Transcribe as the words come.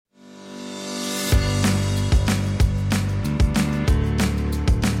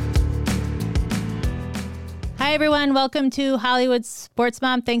Hi, everyone. Welcome to Hollywood Sports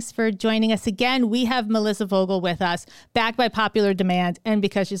Mom. Thanks for joining us again. We have Melissa Vogel with us, back by popular demand, and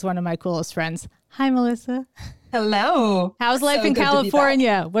because she's one of my coolest friends. Hi, Melissa. Hello. How's life in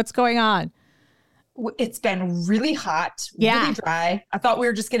California? What's going on? It's been really hot, really dry. I thought we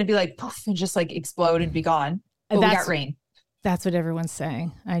were just going to be like poof and just like explode and be gone. But we got rain. That's what everyone's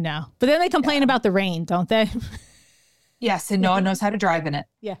saying. I know. But then they complain about the rain, don't they? Yes, and no one knows how to drive in it.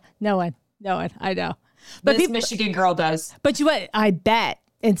 Yeah, no one. I know. But this Michigan girl does. But I bet.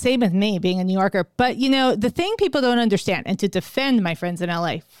 And same with me being a New Yorker. But, the thing people don't understand, and to defend my friends in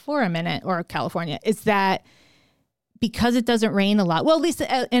LA for a minute, or California, is that because it doesn't rain a lot, well, at least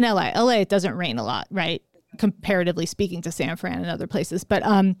in LA, it doesn't rain a lot, right? Comparatively speaking to San Fran and other places. But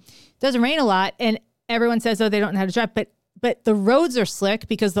it doesn't rain a lot. And everyone says, oh, they don't know how to drive. But the roads are slick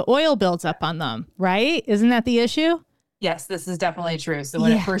because the oil builds up on them, right? Isn't that the issue? Yes, this is definitely true. So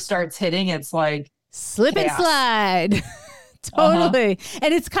when it first starts hitting, it's like slip and slide. Totally.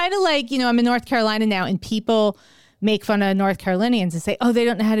 And it's kind of like, I'm in North Carolina now, and people make fun of North Carolinians and say, oh, they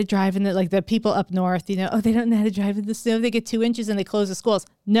don't know how to drive in the people up north, oh, they don't know how to drive in the snow. They get 2 inches and they close the schools.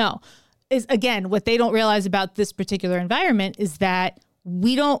 No, is again, what they don't realize about this particular environment is that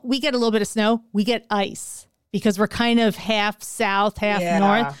we get a little bit of snow. We get ice because we're kind of half south, half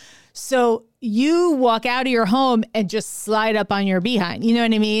north. So you walk out of your home and just slide up on your behind. You know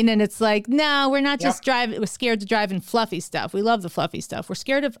what I mean? And it's like, no, we're not just driving. We're scared to drive in fluffy stuff. We love the fluffy stuff. We're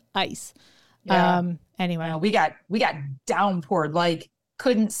scared of ice. Yeah. Anyway, we got downpoured, like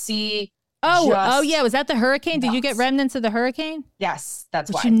couldn't see. Oh yeah. Was that the hurricane? Did you get remnants of the hurricane? Yes, that's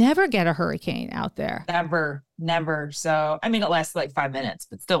why. You never get a hurricane out there. Never. So, I mean, it lasted like 5 minutes,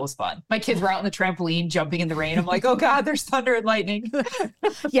 but still was fun. My kids were out on the trampoline, jumping in the rain. I'm like, oh God, there's thunder and lightning.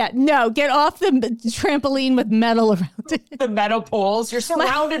 Get off the trampoline with metal around it. The metal poles. You're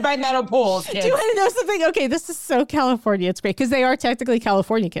surrounded by metal poles, kids. Do you want to know something? Okay, this is so California. It's great because they are technically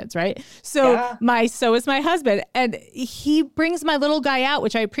California kids, right? So so is my husband. And he brings my little guy out,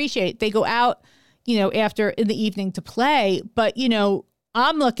 which I appreciate. They go out, after in the evening to play. But,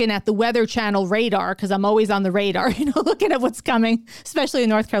 I'm looking at the Weather Channel radar because I'm always on the radar, looking at what's coming, especially in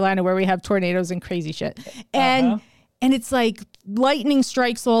North Carolina where we have tornadoes and crazy shit. And it's like lightning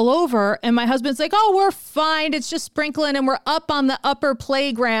strikes all over. And my husband's like, oh, we're fine. It's just sprinkling. And we're up on the upper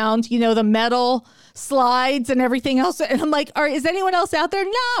playground, the metal slides and everything else. And I'm like, is anyone else out there?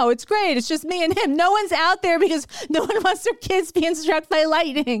 No, it's great. It's just me and him. No one's out there because no one wants their kids being struck by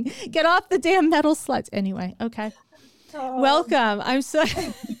lightning. Get off the damn metal slides. Anyway, okay. Welcome. I'm so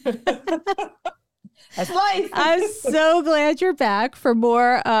That's life. I'm so glad you're back for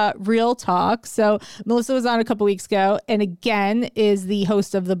more real talk. So Melissa was on a couple weeks ago, and again is the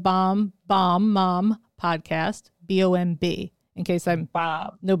host of the Bomb Mom podcast, BOMB. In case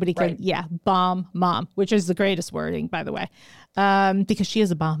nobody can, Bomb Mom, which is the greatest wording, by the way, because she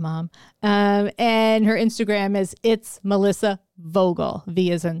is a bomb mom. And her Instagram is It's Melissa Vogel.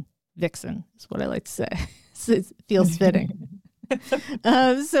 V as in Vixen is what I like to say. It feels fitting.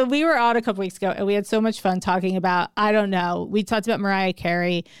 So we were on a couple weeks ago and we had so much fun talking about, I don't know, we talked about Mariah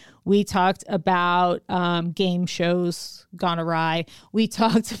Carey. We talked about game shows gone awry. We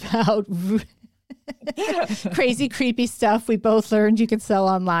talked about crazy, creepy stuff we both learned you can sell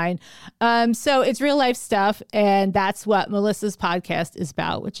online. So it's real life stuff. And that's what Melissa's podcast is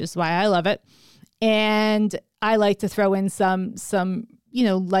about, which is why I love it. And I like to throw in some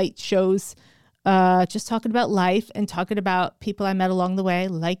light shows, just talking about life and talking about people I met along the way,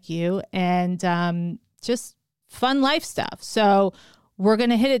 like you, and just fun life stuff. So we're going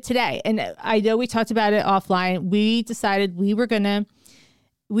to hit it today. And I know we talked about it offline. We decided we were going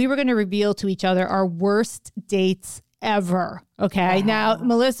to reveal to each other our worst dates ever. Okay. Wow. Now,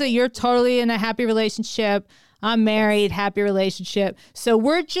 Melissa, you're totally in a happy relationship. I'm married, happy relationship. So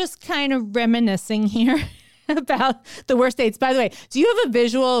we're just kind of reminiscing here about the worst dates. By the way, do you have a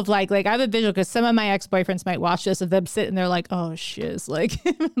visual of like I have a visual because some of my ex-boyfriends might watch this of them sitting there like, oh shiz, like,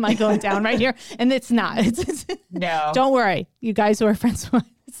 am I going down right here? And it's not. It's no. Don't worry, you guys who are friends.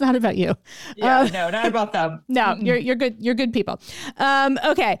 It's not about you. Yeah, no, not about them. No, you're good. You're good people.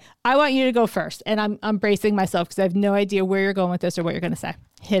 Okay, I want you to go first, and I'm bracing myself because I have no idea where you're going with this or what you're going to say.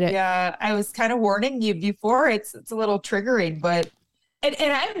 Hit it. Yeah, I was kind of warning you before. It's a little triggering, but and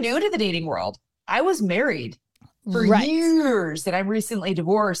I'm new to the dating world. I was married for years and I'm recently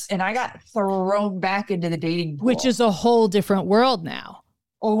divorced and I got thrown back into the dating pool. Which is a whole different world now.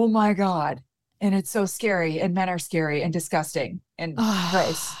 Oh my God. And it's so scary and men are scary and disgusting and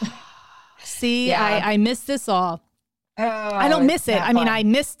gross. See, yeah. I missed this all. I don't miss it. I mean, I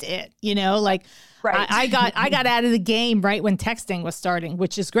missed it, right. I got out of the game right when texting was starting,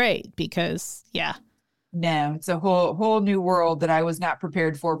 which is great because no, it's a whole new world that I was not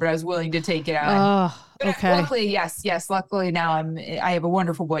prepared for, but I was willing to take it on. Oh, But okay. luckily, yes. Luckily now I have a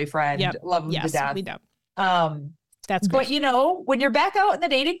wonderful boyfriend. Yep. Love him to Yes, death. we know. That's great. But when you're back out in the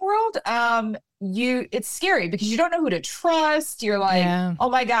dating world, it's scary because you don't know who to trust. You're like, oh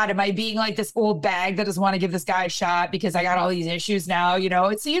my God, am I being like this old bag that doesn't want to give this guy a shot because I got all these issues now,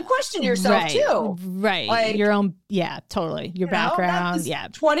 So you question yourself too. Right. Like, your own, totally. Your background.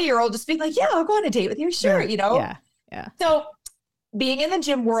 20-year-old just being like, yeah, I'll go on a date with you. Sure. Yeah. So being in the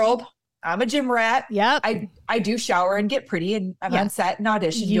gym world, I'm a gym rat. Yep. I do shower and get pretty and I'm on set and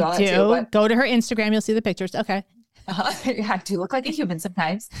audition. You do all that too, but go to her Instagram. You'll see the pictures. Okay. I do look like a human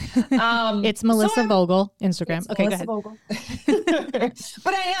sometimes. It's Melissa Vogel Instagram. Okay, Melissa go ahead. Vogel.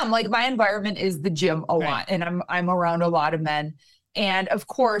 But I am like, my environment is the gym a lot, and I'm around a lot of men. And of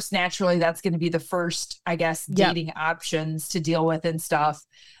course, naturally, that's going to be the first, I guess, dating options to deal with and stuff.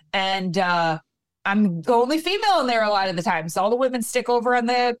 And I'm the only female in there a lot of the time. So all the women stick over on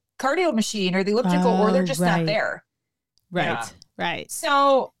the cardio machine or the elliptical, or they're just not there. Right.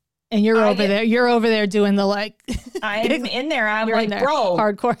 So. And you're over there. You're over there doing the like. I'm in there. I'm like, bro,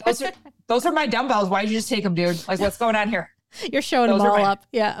 hardcore. Those are my dumbles. Why'd you just take them, dude? Like, what's going on here? You're showing them all up.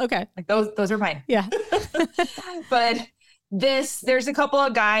 Yeah. Okay. Like those are mine. Yeah. But there's a couple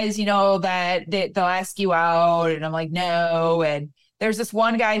of guys, that they'll ask you out, and I'm like, no. And there's this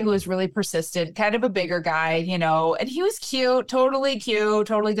one guy who was really persistent, kind of a bigger guy, and he was cute, totally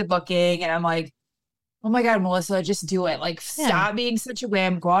good looking. And I'm like, oh my God, Melissa, just do it. Like, stop being such a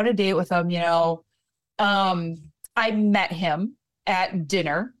wimp. Go on a date with him, I met him at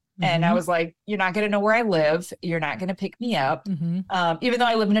dinner and I was like, you're not going to know where I live. You're not going to pick me up. Even though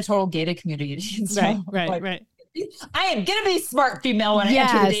I live in a total gated community. So, right. I am going to be a smart female when I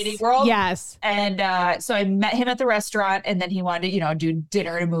enter the dating world. Yes. And so I met him at the restaurant, and then he wanted to, do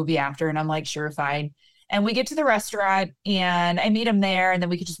dinner and a movie after. And I'm like, sure, fine. And we get to the restaurant and I meet him there, and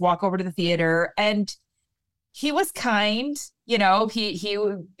then we could just walk over to the theater. And he was kind, he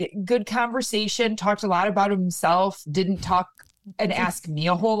good conversation, talked a lot about himself, didn't talk and ask me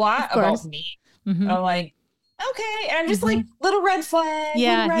a whole lot about me. I'm like, okay. And I'm just like, little red flag.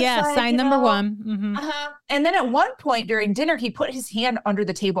 Yeah. Sign number one. And then at one point during dinner, he put his hand under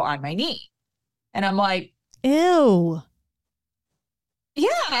the table on my knee. And I'm like, ew. Yeah.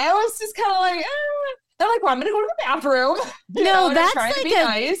 I was just kind of like, they're like, well, I'm going to go to the bathroom. No, that's like to be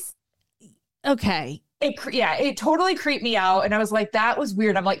nice. Okay. It totally creeped me out. And I was like, that was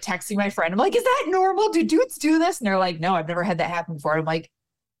weird. I'm like texting my friend. I'm like, is that normal? Do dudes do this? And they're like, no, I've never had that happen before. I'm like,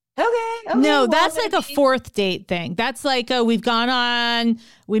 okay. No, that's like a fourth date thing. That's like, we've gone on,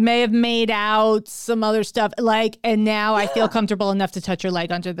 we may have made out, some other stuff. Like, and now I feel comfortable enough to touch your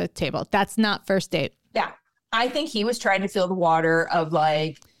leg under the table. That's not first date. Yeah. I think he was trying to feel the water of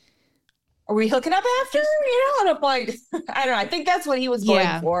like, are we hooking up after? And I'm like, I don't know. I think that's what he was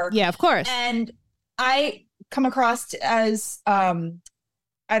going for. Yeah, of course. And I come across as, I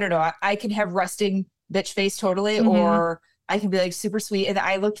don't know, I can have resting bitch face totally, or I can be like super sweet. And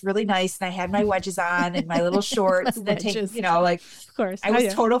I looked really nice and I had my wedges on and my little shorts and the tank, like, of course, I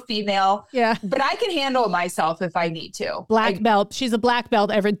was total female. Yeah. But I can handle myself if I need to. Black belt. She's a black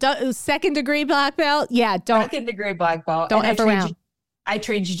belt. Second degree black belt. Yeah. Second degree black belt. Don't F around. I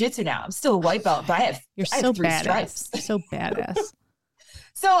train jiu-jitsu now. I'm still a white belt, but I have 3 stripes. You're so badass.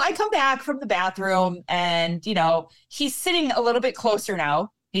 So I come back from the bathroom and, he's sitting a little bit closer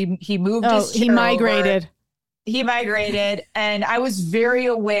now. He moved his chair he migrated. Over. He migrated. And I was very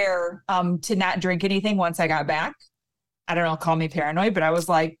aware to not drink anything once I got back. I don't know, call me paranoid, but I was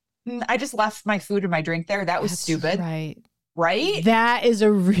like, I just left my food and my drink there. That was stupid. Right? That is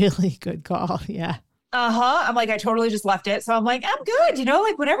a really good call. Yeah. I'm like, I totally just left it. So I'm like, I'm good.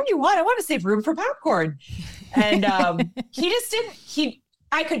 Like whatever you want. I want to save room for popcorn. And he just didn't,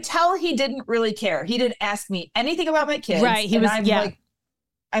 I could tell he didn't really care. He didn't ask me anything about my kids. Right. He was, like,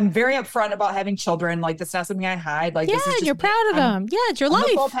 I'm very upfront about having children. Like, that's not something I hide. Like, this is just you're proud of them. Yeah, it's your life.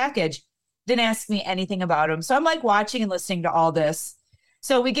 The full package. Didn't ask me anything about him. So I'm like watching and listening to all this.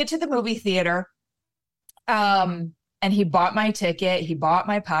 So we get to the movie theater. And he bought my ticket. He bought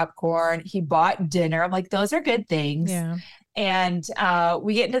my popcorn. He bought dinner. I'm like, those are good things. Yeah. And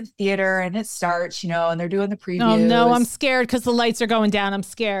we get into the theater and it starts, and they're doing the previews. Oh no, I'm scared because the lights are going down. I'm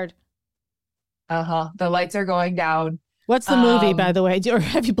scared. The lights are going down. What's the movie, by the way? Or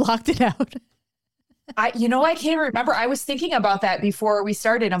have you blocked it out? I can't remember. I was thinking about that before we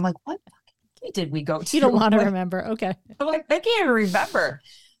started. I'm like, what did we go to? You don't want to remember. Okay. I'm like, I can't even remember.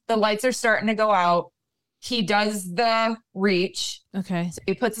 The lights are starting to go out. He does the reach. Okay. So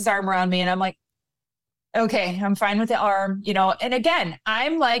he puts his arm around me and I'm like, okay, I'm fine with the arm, and again,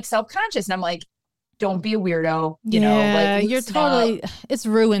 I'm like self-conscious and I'm like, don't be a weirdo. You know, like you're totally, it's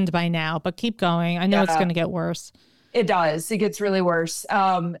ruined by now, but keep going. I know it's going to get worse. It does. It gets really worse.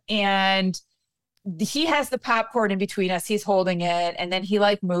 And he has the popcorn in between us. He's holding it, and then he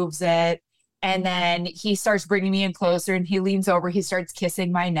like moves it. And then he starts bringing me in closer, and he leans over. He starts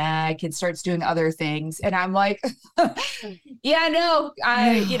kissing my neck and starts doing other things. And I'm like, yeah, no,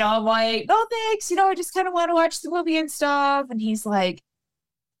 I'm like, no, thanks. I just kind of want to watch the movie and stuff. And he's like,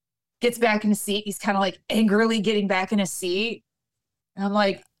 gets back in his seat. He's kind of like angrily getting back in his seat. And I'm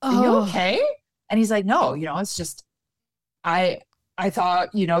like, are you okay? And he's like, no, it's just, I thought,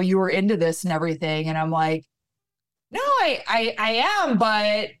 you were into this and everything. And I'm like, no, I am,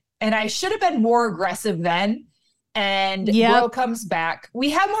 but, and I should have been more aggressive then. And bro comes back. We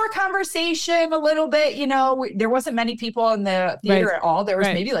had more conversation a little bit, there wasn't many people in the theater at all. There was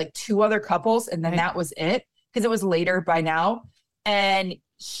maybe like 2 other couples, and then that was it, because it was later by now. And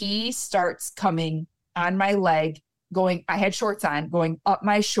he starts coming on my leg, I had shorts on, going up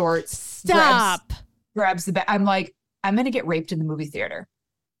my shorts. Stop. Grabs the back. I'm like, I'm going to get raped in the movie theater.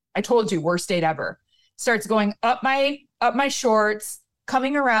 I told you, worst date ever. Starts going up my shorts,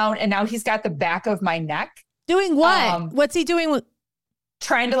 coming around, and now he's got the back of my neck. Doing what? What's he doing?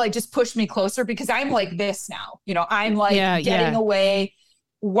 Trying to like just push me closer, because I'm like this now. I'm like getting away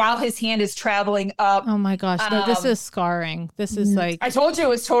while his hand is traveling up. Oh my gosh. No, this is scarring. This is like, I told you it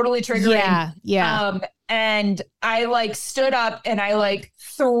was totally triggering. Yeah. And I like stood up and I like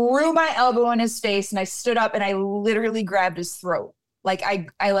threw my elbow in his face, and I stood up and I literally grabbed his throat. Like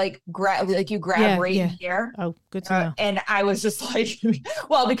I like grab, like you grab in here. Oh, good to know. And I was just like,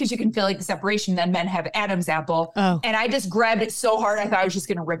 well, because you can feel like the separation, then men have Adam's apple. Oh. And I just grabbed it so hard, I thought I was just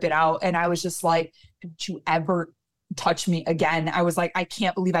going to rip it out. And I was just like, don't you ever touch me again. I was like, I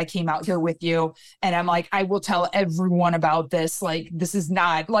can't believe I came out here with you. And I'm like, I will tell everyone about this. Like, this is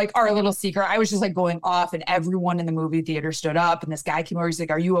not like our little secret. I was just like going off, and everyone in the movie theater stood up, and this guy came over. He's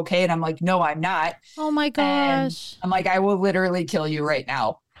like, are you okay? And I'm like, no, I'm not. Oh my gosh. And I'm like, I will literally kill you right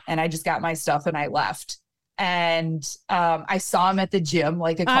now. And I just got my stuff and I left. And I saw him at the gym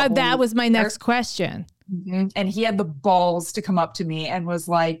like a couple that was my next question. Mm-hmm. And he had the balls to come up to me and was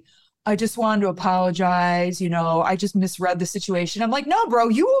like, I just wanted to apologize. I just misread the situation. I'm like, no, bro,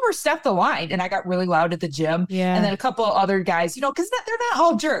 you overstepped the line. And I got really loud at the gym. Yeah. And then a couple of other guys, because they're not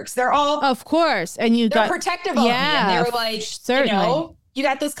all jerks. They're all, of course. And they're protective of me. And they're like, certainly. You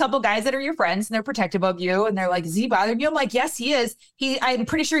got those couple guys that are your friends, and they're protective of you. And they're like, is he bothering you? I'm like, yes, he is. I'm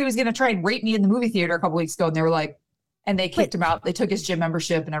pretty sure he was going to try and rape me in the movie theater a couple weeks ago. And they were like, and they kicked him out. They took his gym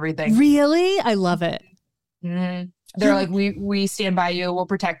membership and everything. Really? I love it. Mm-hmm. They're like, we stand by you. We'll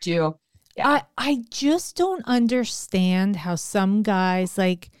protect you. Yeah. I just don't understand how some guys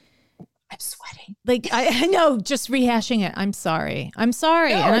like, I'm sweating. Like, I know, just rehashing it. I'm sorry. No,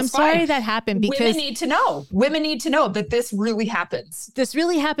 and I'm sorry that happened, because women need to know. Women need to know that this really happens.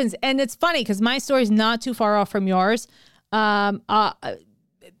 And it's funny because my story is not too far off from yours. But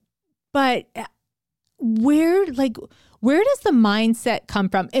where does the mindset come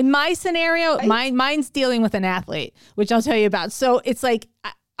from? In my scenario, mine's dealing with an athlete, which I'll tell you about. So it's like,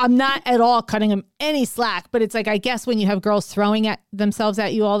 I'm not at all cutting him any slack, but it's like, I guess when you have girls throwing at themselves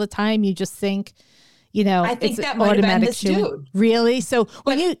at you all the time, you just think, I think that might have been this dude. Really? So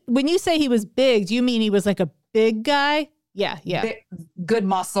when you say he was big, do you mean he was like a big guy? Yeah. Big, good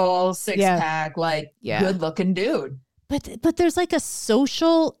muscle, six pack, good looking dude. But there's like a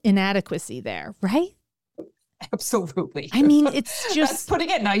social inadequacy there, right? Absolutely. I mean, it's just that's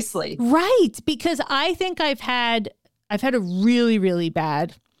putting it nicely. Right. Because I think I've had a really, really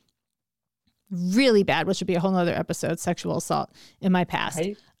bad, which would be a whole nother episode, sexual assault in my past.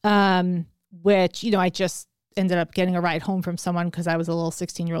 Right. Which, I just ended up getting a ride home from someone because I was a little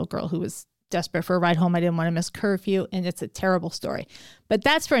 16-year-old girl who was desperate for a ride home. I didn't want to miss curfew, and it's a terrible story, but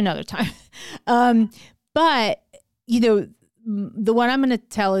that's for another time. But, the one I'm going to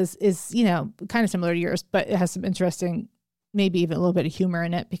tell is, kind of similar to yours, but it has some interesting, maybe even a little bit of humor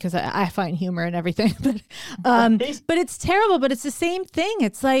in it, because I find humor in everything, but it's terrible, but it's the same thing.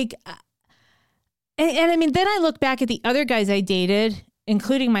 It's like, and I mean, then I look back at the other guys I dated,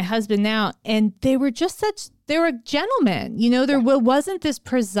 including my husband now, and they were they were gentlemen, there wasn't this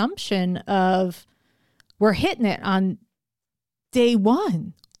presumption of we're hitting it on day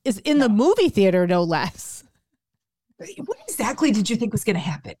one, is in the movie theater, no less. What exactly did you think was going to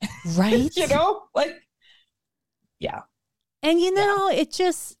happen? Right. Yeah. And it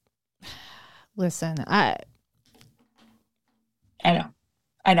just, listen, I know.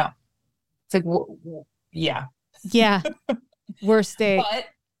 It's like, yeah. Yeah. Worst day. But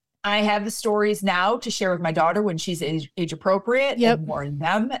I have the stories now to share with my daughter when she's age appropriate and warn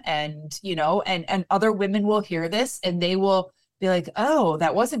them. And, you know, and other women will hear this and they will be like, oh,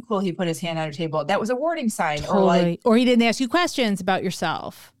 that wasn't cool. He put his hand on a table. That was a warning sign. Totally. Or he didn't ask you questions about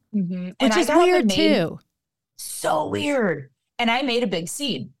yourself, which is weird too. So weird. And I made a big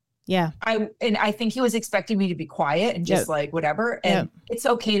scene. Yeah. I think he was expecting me to be quiet and just like whatever. And it's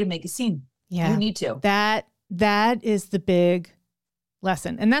okay to make a scene. Yeah. You need to. That is the big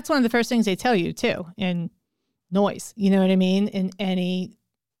lesson. And that's one of the first things they tell you too, in noise. You know what I mean? In any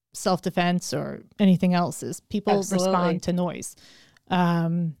self-defense or anything else, is people respond to noise.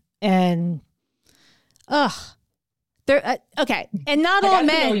 They're okay. And not all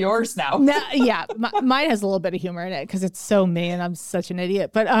men know yours now. Mine has a little bit of humor in it because it's so me and I'm such an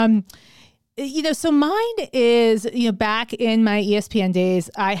idiot. But you know, so mine is, you know, back in my ESPN days,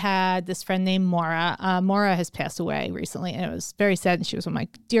 I had this friend named Maura. Maura has passed away recently, and it was very sad. And she was one of my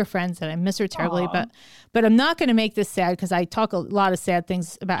dear friends, and I miss her terribly. But I'm not going to make this sad because I talk a lot of sad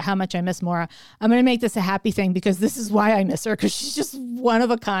things about how much I miss Maura. I'm going to make this a happy thing because this is why I miss her, because she's just one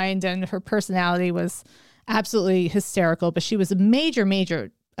of a kind, and her personality was absolutely hysterical. But she was a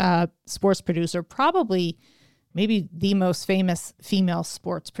major sports producer, probably maybe the most famous female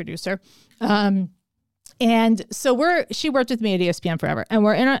sports producer. And so she worked with me at ESPN forever, and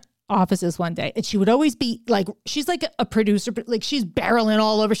we're in our offices one day, and she would always be like, she's like a producer, but like she's barreling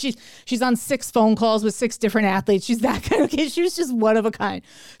all over. She's on 6 phone calls with 6 different athletes. She's that kind of kid. She was just one of a kind.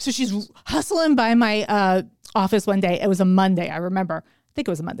 So she's hustling by my office one day. It was a Monday. I remember. I think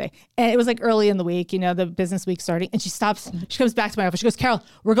it was a Monday. And it was like early in the week, you know, the business week starting. And she stops, she comes back to my office. She goes, Carol,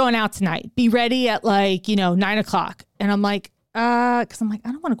 we're going out tonight. Be ready at like, 9:00. And I'm like, because I'm like,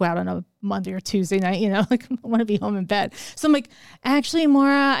 I don't want to go out on a Monday or Tuesday night, you know, like I want to be home in bed. So I'm like, actually,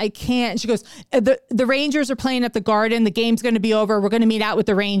 Maura, I can't. And she goes, the Rangers are playing at the Garden. The game's going to be over. We're going to meet out with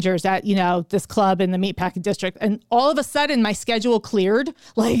the Rangers at, this club in the Meatpacking District. And all of a sudden my schedule cleared,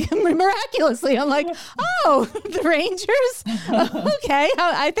 like miraculously. I'm like, oh, the Rangers? Okay,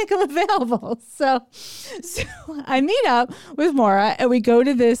 I think I'm available. So I meet up with Maura and we go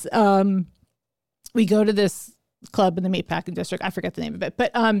to this club in the Meatpacking District. I forget the name of it, but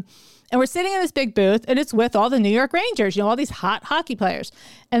and we're sitting in this big booth, and it's with all the New York Rangers, all these hot hockey players.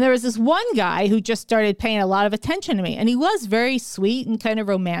 And there was this one guy who just started paying a lot of attention to me, and he was very sweet and kind of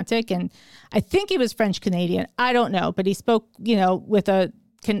romantic, and I think he was French Canadian. I don't know, but he spoke, with a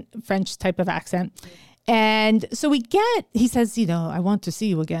French type of accent. And so he says, I want to see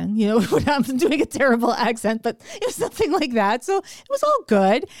you again. I'm doing a terrible accent, but it was something like that. So it was all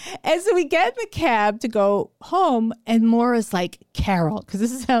good. And so we get in the cab to go home, and Maura's like, Carol, because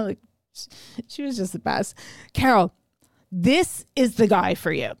this is how she was just the best. Carol, this is the guy for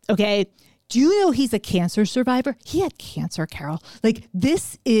you. Okay. Do you know he's a cancer survivor? He had cancer, Carol. Like,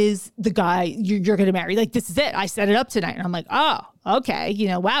 this is the guy you're going to marry. Like, this is it. I set it up tonight. And I'm like, oh, okay.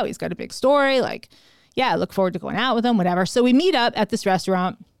 Wow, he's got a big story. Like, yeah, I look forward to going out with him, whatever. So we meet up at this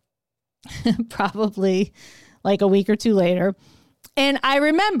restaurant probably like a week or two later. And I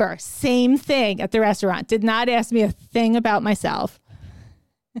remember, same thing at the restaurant. Did not ask me a thing about myself.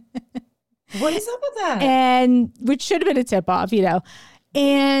 What is up with that? And which should have been a tip off,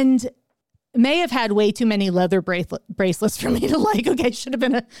 and may have had way too many leather bracelets for me to like. Okay, should have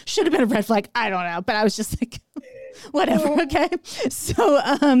been a red flag. I don't know, but I was just like, whatever. Okay, so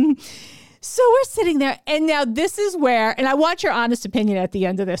we're sitting there, and now this is where, and I want your honest opinion at the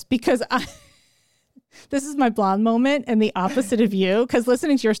end of this, because this is my blonde moment and the opposite of you, because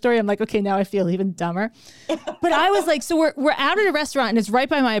listening to your story, I'm like, okay, now I feel even dumber. But I was like, so we're out at a restaurant, and it's right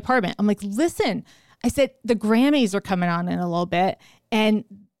by my apartment. I'm like, listen, I said, the Grammys are coming on in a little bit, and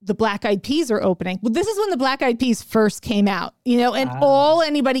the Black Eyed Peas are opening. Well, this is when the Black Eyed Peas first came out, and all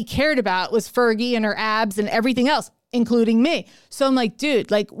anybody cared about was Fergie and her abs and everything else, including me. So I'm like, dude,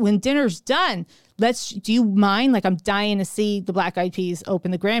 like when dinner's done, do you mind? Like, I'm dying to see the Black Eyed Peas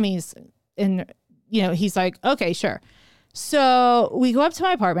open the Grammys. And, he's like, okay, sure. So we go up to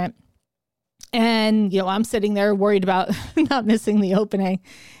my apartment, and, I'm sitting there worried about not missing the opening.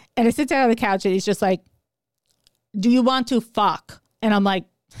 And I sit down on the couch, and he's just like, do you want to fuck? And I'm like,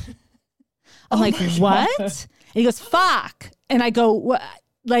 what? And he goes, fuck. And I go, what?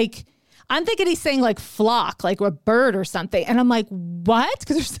 Like, I'm thinking he's saying like flock, like a bird or something. And I'm like, what?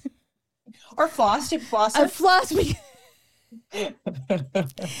 Because there's or floss. Floss. And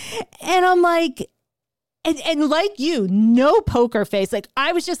I'm like, and like you, no poker face. Like,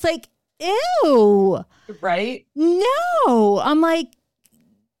 I was just like, ew. Right? No. I'm like,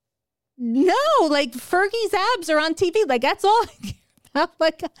 no, like Fergie's abs are on TV. Like, that's all I care about.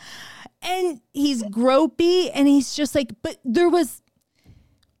 Like, and he's gropey, and he's just like, but there was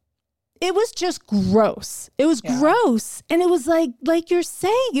it was just gross. It was gross. And it was like you're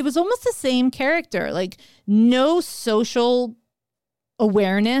saying, it was almost the same character, like no social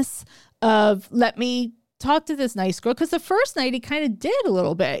awareness of let me talk to this nice girl. Because the first night he kind of did a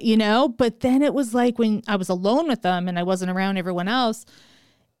little bit, you know, but then it was like when I was alone with them and I wasn't around everyone else,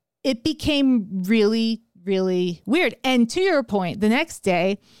 it became really, really weird. And to your point, the next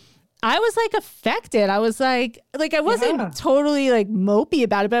day, I was like affected. I was like I wasn't totally like mopey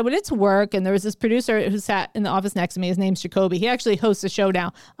about it, but I went into work and there was this producer who sat in the office next to me. His name's Jacoby. He actually hosts a show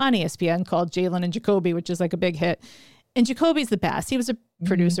now on ESPN called Jalen and Jacoby, which is like a big hit. And Jacoby's the best. He was a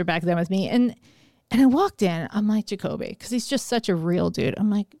producer back then with me. And I walked in, I'm like, Jacoby, because he's just such a real dude. I'm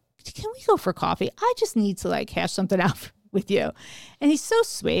like, can we go for coffee? I just need to like hash something out with you. And he's so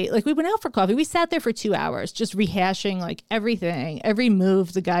sweet. Like we went out for coffee. We sat there for 2 hours just rehashing like everything, every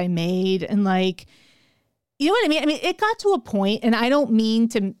move the guy made. And like, you know what I mean? I mean, it got to a point, and I don't mean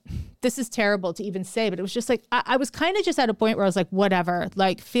to, this is terrible to even say, but it was just like, I was kind of just at a point where I was like, whatever,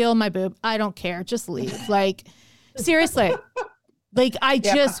 like feel my boob. I don't care. Just leave. Like seriously. Like I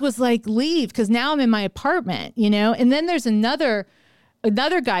just was like, leave. Because now I'm in my apartment, you know? And then there's another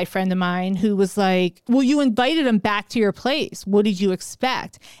guy friend of mine who was like, well, you invited him back to your place. What did you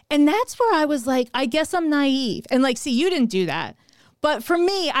expect? And that's where I was like, I guess I'm naive. And like, see, you didn't do that. But for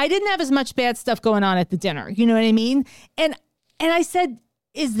me, I didn't have as much bad stuff going on at the dinner. You know what I mean? And I said,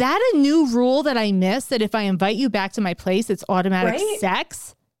 is that a new rule that I missed? That if I invite you back to my place, it's automatic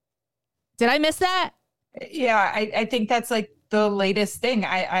sex? Did I miss that? Yeah, I think that's like the latest thing.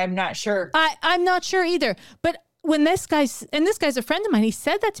 I'm not sure. I'm not sure either. But when this guy's a friend of mine, he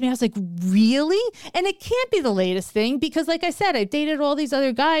said that to me. I was like, really? And it can't be the latest thing because like I said, I've dated all these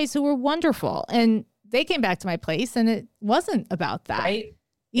other guys who were wonderful and they came back to my place and it wasn't about that. Right.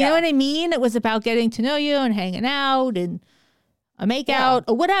 You know what I mean? It was about getting to know you and hanging out and a make out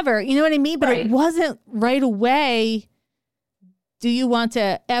or whatever. You know what I mean? But it wasn't right away. Do you want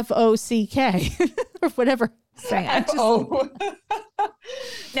to FOCK or whatever? No,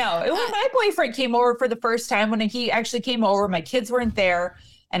 it was my boyfriend came over for the first time when he actually came over. My kids weren't there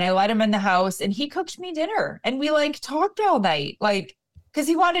and I let him in the house and he cooked me dinner and we like talked all night, like, because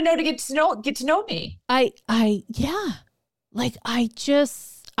he wanted to get to know me. I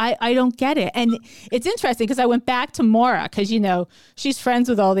don't get it. And it's interesting because I went back to Maura because, you know, she's friends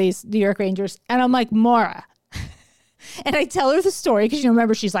with all these New York Rangers. And I'm like, Maura. And I tell her the story because, you know,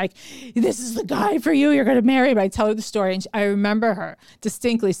 remember, she's like, this is the guy for you. You're going to marry him. I tell her the story. And I remember her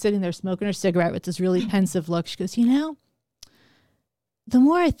distinctly sitting there smoking her cigarette with this really pensive look. She goes, you know, the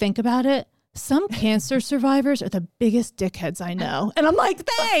more I think about it, some cancer survivors are the biggest dickheads I know. And I'm like,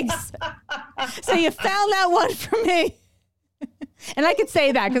 thanks. So you found that one for me. And I could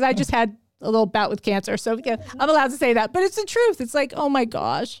say that because I just had a little bout with cancer. So yeah, I'm allowed to say that. But it's the truth. It's like, oh, my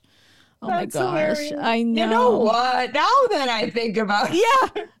gosh. Oh That's my gosh, hilarious. I know. You know what? Now that I think about it.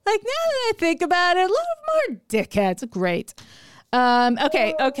 Yeah, like now that I think about it, a little more dickheads. Great.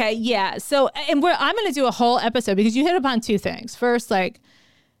 Okay, yeah. So, and I'm going to do a whole episode because you hit upon two things. First, like,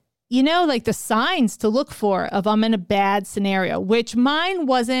 you know, like the signs to look for of I'm in a bad scenario, which mine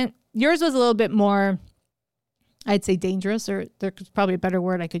wasn't. Yours was a little bit more, I'd say dangerous, or there's probably a better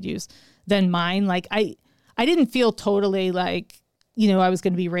word I could use than mine. Like I didn't feel totally like, you know, I was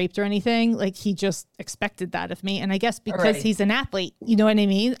going to be raped or anything. Like he just expected that of me. And I guess because he's an athlete, you know what I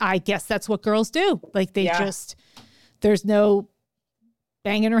mean? I guess that's what girls do. Like they just, there's no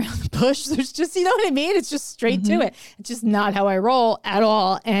banging around the bush. There's just, you know what I mean? It's just straight to it. It's just not how I roll at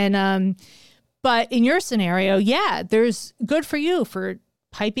all. And, but in your scenario, yeah, there's good for you for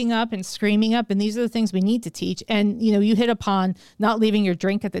piping up and screaming up. And these are the things we need to teach. And, you know, you hit upon not leaving your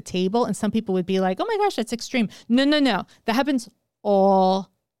drink at the table. And some people would be like, oh my gosh, that's extreme. No. That happens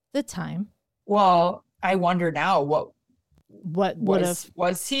all the time. Well, I wonder now what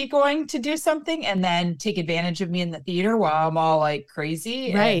was he going to do something and then take advantage of me in the theater while I'm all like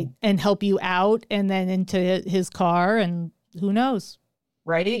crazy, right? And help you out, and then into his car, and who knows,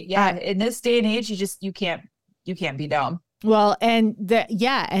 right? Yeah, in this day and age, you can't be dumb. Well, and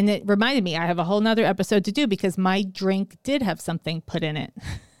and it reminded me, I have a whole nother episode to do because my drink did have something put in it.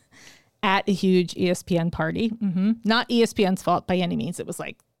 At a huge ESPN party. Not ESPN's fault by any means. It was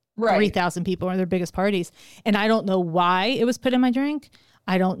like 3,000 people were their biggest parties. And I don't know why it was put in my drink.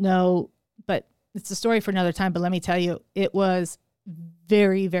 I don't know, but it's a story for another time. But let me tell you, it was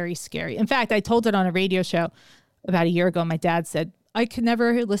very, very scary. In fact, I told it on a radio show about a year ago. My dad said, I could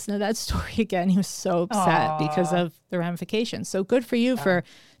never listen to that story again. He was so upset because of the ramifications. So good for you for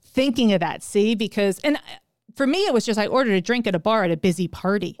thinking of that. See, because, and for me, it was just I ordered a drink at a bar at a busy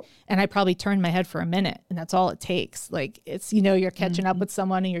party, and I probably turned my head for a minute, and that's all it takes. Like it's, you're catching up with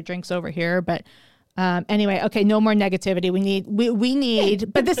someone and your drink's over here. But anyway, okay, no more negativity. We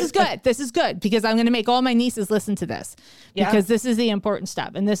need, but this is good. This is good because I'm going to make all my nieces listen to this because this is the important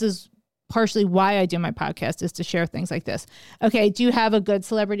stuff. And this is partially why I do my podcast, is to share things like this. Okay. Do you have a good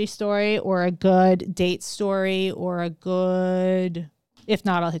celebrity story or a good date story or a good, if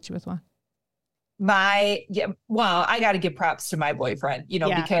not, I'll hit you with one. Well, I got to give props to my boyfriend,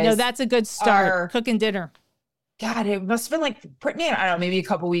 because no, that's a good start. Cooking dinner. God, it must have been like, I don't know, maybe a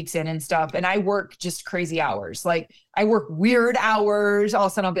couple weeks in and stuff. And I work just crazy hours. Like I work weird hours. All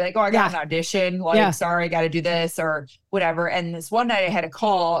of a sudden I'll be like, oh, I got an audition. Like, sorry, I got to do this or whatever. And this one night I had a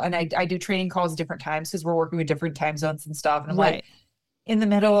call, and I do training calls at different times because we're working with different time zones and stuff. And I'm like, in the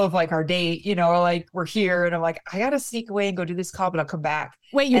middle of like our date, like we're here, and I'm like, I got to sneak away and go do this call, but I'll come back.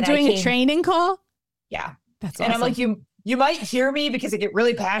 Wait, you're doing a training call? Yeah. That's awesome. And I'm like, you might hear me because I get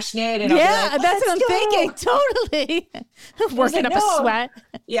really passionate. And that's what I'm thinking. Totally. Working up a sweat.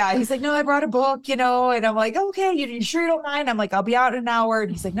 Yeah. He's like, no, I brought a book, and I'm like, okay, you sure you don't mind? I'm like, I'll be out in an hour.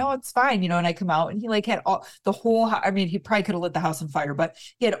 And he's like, no, it's fine. And I come out, and he like had the whole, he probably could have lit the house on fire, but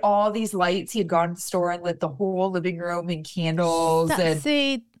he had all these lights. He had gone to the store and lit the whole living room and candles.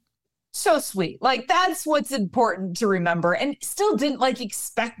 So sweet. Like that's what's important to remember, and still didn't like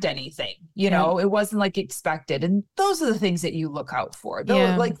expect anything, it wasn't like expected. And those are the things that you look out for.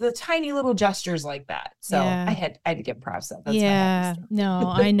 Like the tiny little gestures like that. So I had to get props up. That's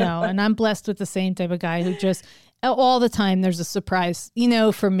no, I know. And I'm blessed with the same type of guy who just all the time there's a surprise,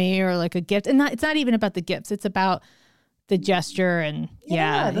 for me, or like a gift. And it's not even about the gifts. It's about the gesture and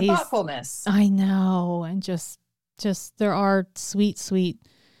the thoughtfulness. I know. And just there are sweet,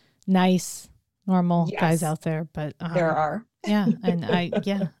 nice, normal guys out there, but there are. And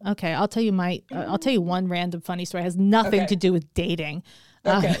okay. I'll tell you one random funny story. It has nothing to do with dating.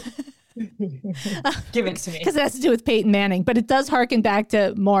 Okay. Give it to me. Because it has to do with Peyton Manning, but it does harken back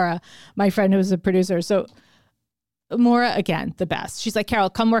to Maura, my friend who's a producer. So Maura, again, the best. She's like,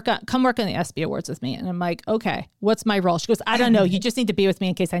 Carol, come work on the ESPY Awards with me. And I'm like, okay, what's my role? She goes, I don't know. You just need to be with me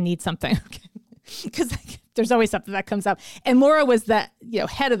in case I need something. Okay. Because there's always something that comes up. And Maura was the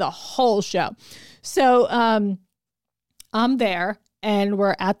head of the whole show. So I'm there, and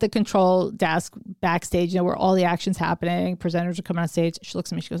we're at the control desk backstage, where all the action's happening. Presenters are coming on stage. She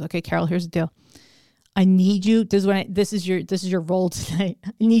looks at me. She goes, okay, Carol, here's the deal. I need you. This is your role tonight.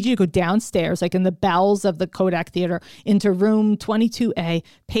 I need you to go downstairs, like in the bowels of the Kodak Theater, into room 22A.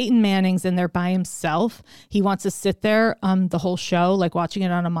 Peyton Manning's in there by himself. He wants to sit there the whole show, like watching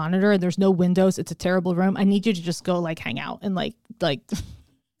it on a monitor. And there's no windows. It's a terrible room. I need you to just go like hang out and like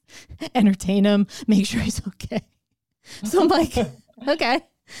entertain him. Make sure he's okay. So I'm like, okay,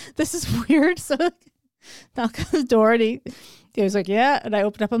 this is weird. So knock on the door, and he was like, yeah. And I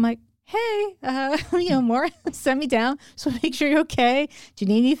opened up. I'm like, hey, Maura sent me down. So make sure you're okay. Do you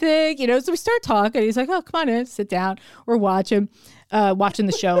need anything? So we start talking. He's like, oh, come on in, sit down. We're watching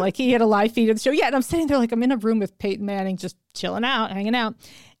the show. Like he had a live feed of the show. Yeah. And I'm sitting there like I'm in a room with Peyton Manning, just chilling out, hanging out.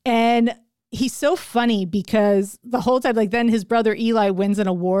 And he's so funny because the whole time, like then his brother Eli wins an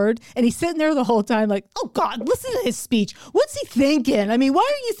award, and he's sitting there the whole time like, oh God, listen to his speech. What's he thinking? I mean, why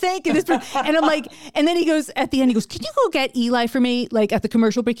are you thinking this? And I'm like, and then he goes at the end, he goes, can you go get Eli for me? Like at the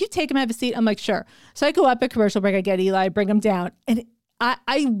commercial break, you take him, have a seat. I'm like, sure. So I go up at commercial break, I get Eli, bring him down. And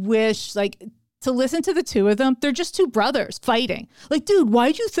I wish like to listen to the two of them. They're just two brothers fighting. Like, dude,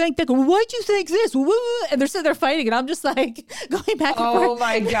 why'd you think that? Why'd you think this? And they're sitting there fighting. And I'm just like going back and forth. Oh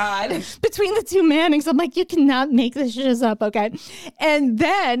my God. Between the two Mannings. I'm like, you cannot make this shit up. Okay. And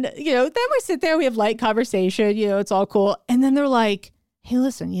then, then we sit there, we have light conversation, it's all cool. And then they're like, hey,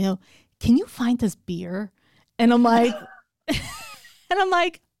 listen, can you find us beer? And I'm like,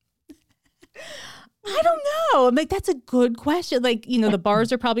 I don't know. I'm like, that's a good question. Like, the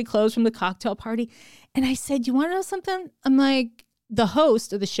bars are probably closed from the cocktail party. And I said, you want to know something? I'm like, the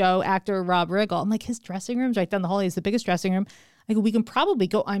host of the show, actor Rob Riggle, I'm like, his dressing room's right down the hall. He has the biggest dressing room. I go, we can probably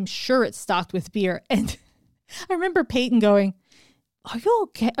go. I'm sure it's stocked with beer. And I remember Peyton going, are you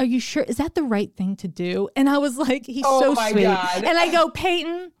okay? Are you sure? Is that the right thing to do? And I was like, he's so sweet. God. And I go,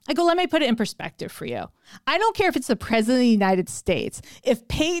 Peyton, let me put it in perspective for you. I don't care if it's the president of the United States. If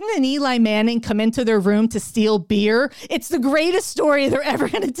Peyton and Eli Manning come into their room to steal beer, it's the greatest story they're ever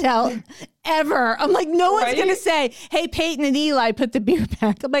going to tell. Ever. I'm like, no one's going to say, hey, Peyton and Eli, put the beer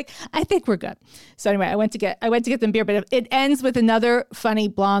back. I'm like, I think we're good. So anyway, I went to get them beer, but it ends with another funny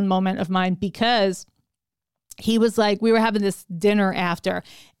blonde moment of mine because he was like, we were having this dinner after,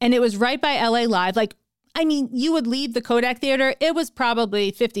 and it was right by LA Live. Like, I mean, you would leave the Kodak Theater. It was probably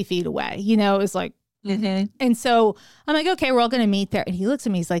 50 feet away. It was like And so I'm like, okay, we're all going to meet there. And he looks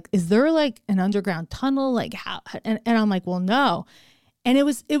at me, he's like, is there like an underground tunnel? Like how? And I'm like, well, no. And it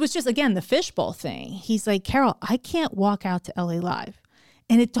was just, again, the fishbowl thing. He's like, Carol, I can't walk out to LA Live.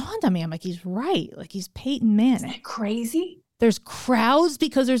 And it dawned on me. I'm like, he's right. Like he's Peyton Manning. Isn't that crazy? There's crowds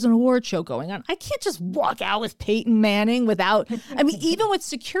because there's an award show going on. I can't just walk out with Peyton Manning without, I mean, even with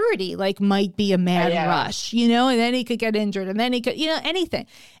security, like might be a mad rush, you know, and then he could get injured and then he could, you know, anything.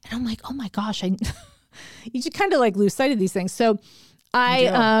 And I'm like, oh my gosh, you just kind of like lose sight of these things. So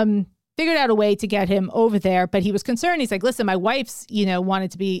I figured out a way to get him over there, but he was concerned. He's like, listen, my wife's, you know,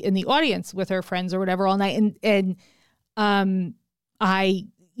 wanted to be in the audience with her friends or whatever all night. And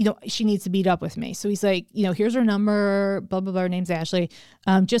you know, she needs to meet up with me. So he's like, you know, here's her number, blah, blah, blah. Her name's Ashley.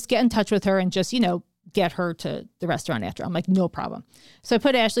 Just get in touch with her and just, you know, get her to the restaurant after. I'm like, no problem. So I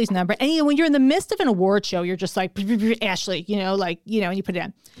put Ashley's number. And, you know, when you're in the midst of an award show, you're just like, Ashley, you know, like, you know, and you put it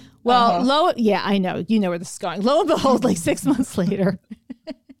in. Well, I know. You know where this is going. Lo and behold, like 6 months later,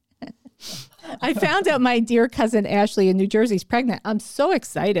 I found out my dear cousin Ashley in New Jersey is pregnant. I'm so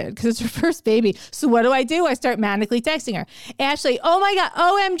excited because it's her first baby. So what do? I start manically texting her. Ashley, oh my God,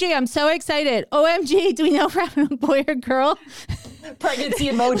 OMG, I'm so excited. OMG, do we know if we're having a boy or girl? Pregnancy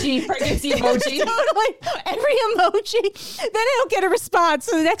emoji, pregnancy emoji. Totally. Every emoji. Then I don't get a response.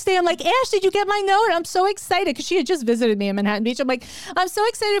 So the next day I'm like, Ash, did you get my note? I'm so excited because she had just visited me in Manhattan Beach. I'm like, I'm so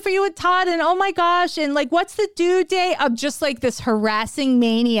excited for you and Todd. And oh my gosh. And like, what's the due date? I'm just like this harassing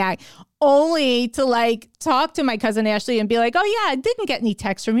maniac. Only to like talk to my cousin Ashley and be like, oh yeah, I didn't get any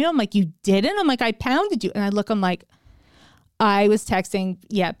text from you. I'm like, you didn't? I'm like, I pounded you. And I look, I'm like, I was texting,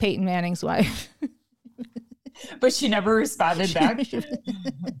 Peyton Manning's wife. But she never responded back.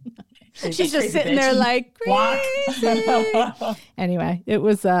 She's just sitting there like, crazy. Anyway, it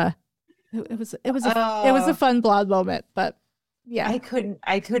was a fun blog moment, but yeah. I couldn't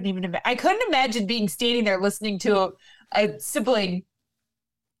imagine being standing there listening to a sibling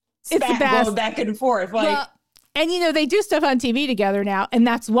it's the best. Going back and forth. Like, well, and you know, they do stuff on TV together now, and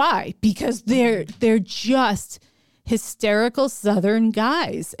that's why, because they're just hysterical Southern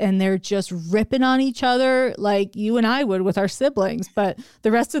guys, and they're just ripping on each other like you and I would with our siblings. But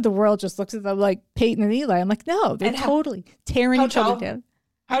the rest of the world just looks at them like Peyton and Eli. I'm like, no, they're totally tearing each other down.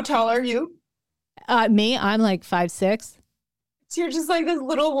 How tall are you? Me, I'm like 5'6". So you're just like this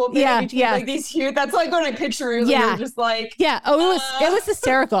little woman. Yeah. Like these huge. That's like when I picture you. You're just like. Yeah. Oh, it was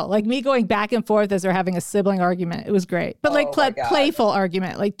hysterical. Like me going back and forth as they're having a sibling argument. It was great, but like playful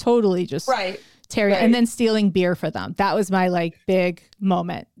argument, like totally just tearing and then stealing beer for them. That was my like big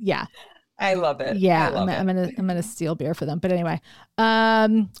moment. Yeah. I love it. Yeah. I'm gonna steal beer for them. But anyway,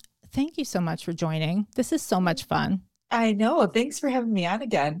 thank you so much for joining. This is so much fun. I know. Thanks for having me on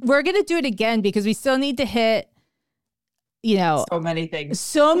again. We're gonna do it again because we still need to hit. You know, so many things.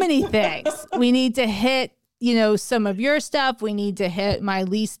 We need to hit, you know, some of your stuff. We need to hit my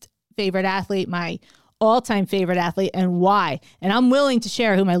least favorite athlete, my all-time favorite athlete, and why. And I'm willing to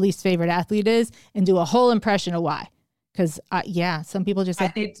share who my least favorite athlete is and do a whole impression of why. Because, some people just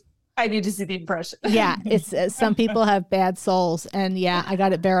say, I need to see the impression. Yeah, it's some people have bad souls, and I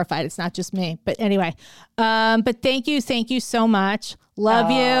got it verified. It's not just me. But anyway, but thank you so much.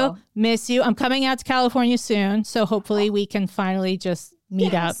 Love you, miss you. I'm coming out to California soon, so hopefully we can finally just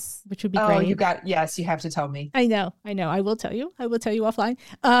meet up, which would be great. You have to tell me. I know. I will tell you. Offline.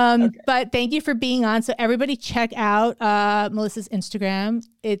 But thank you for being on. So everybody check out Melissa's Instagram.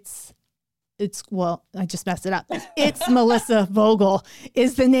 I just messed it up. It's Melissa Vogel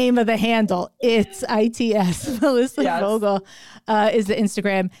is the name of the handle. It's ITS. Melissa Vogel is the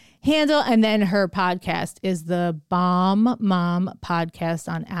Instagram handle. And then her podcast is the Bomb Mom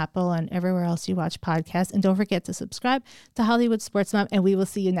Podcast on Apple and everywhere else you watch podcasts. And don't forget to subscribe to Hollywood Sports Mom. And we will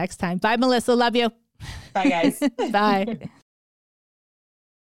see you next time. Bye, Melissa. Love you. Bye, guys. Bye.